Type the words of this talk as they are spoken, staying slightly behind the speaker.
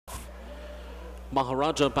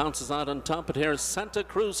Maharaja bounces out on top, but here's Santa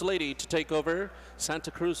Cruz Lady to take over.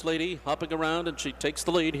 Santa Cruz Lady hopping around, and she takes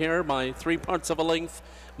the lead here by 3 parts of a length.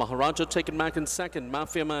 Maharaja taken back in second.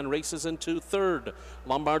 Mafia Man races into third.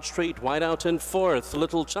 Lombard Street wide out in fourth.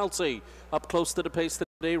 Little Chelsea up close to the pace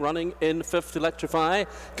today, running in fifth. Electrify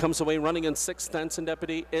comes away running in sixth. Dancing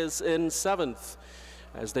Deputy is in seventh.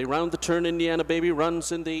 As they round the turn, Indiana Baby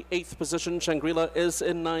runs in the 8th position. Shangri-La is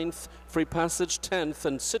in 9th. Free Passage 10th.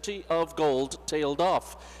 And City of Gold tailed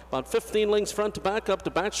off. About 15 lengths front to back. Up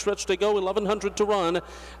the back stretch they go, 1,100 to run.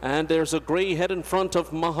 And there's a gray head in front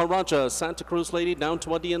of Maharaja. Santa Cruz Lady down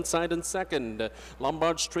toward the inside in second.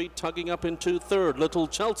 Lombard Street tugging up into third. Little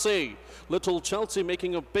Chelsea. Little Chelsea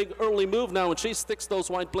making a big early move now, and she sticks those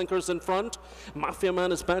white blinkers in front. Mafia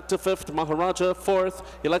Man is back to fifth. Maharaja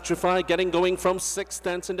fourth. Electrify getting going from sixth.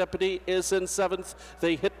 Dancing Deputy is in seventh.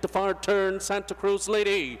 They hit the far turn. Santa Cruz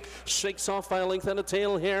Lady shakes off by a length and a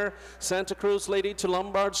tail here. Santa Cruz Lady to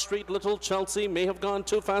Lombard Street. Little Chelsea may have gone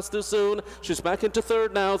too fast too soon. She's back into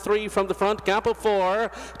third now. 3 from the front. Gap of 4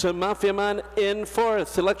 to Mafia Man in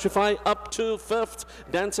fourth. Electrify up to fifth.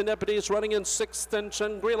 Dancing Deputy is running in sixth, and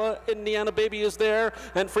Shangri-La Indiana Baby is there.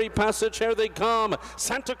 And Free Passage, here they come.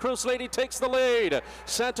 Santa Cruz Lady takes the lead.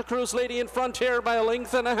 Santa Cruz Lady in front here by a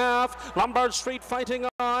length and a half. Lombard Street fighting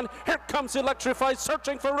on. Here comes Electrify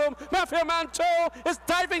searching for room. Mafia Man 2 is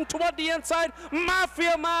diving toward the inside.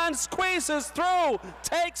 Mafia Man squeezes through,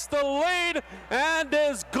 takes the lead, and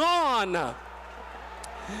is gone.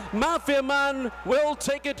 Mafia Man will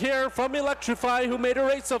take it here from Electrify, who made a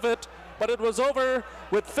race of it, but it was over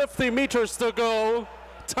with 50 meters to go.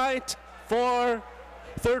 Tight for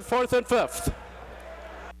third, fourth, and fifth.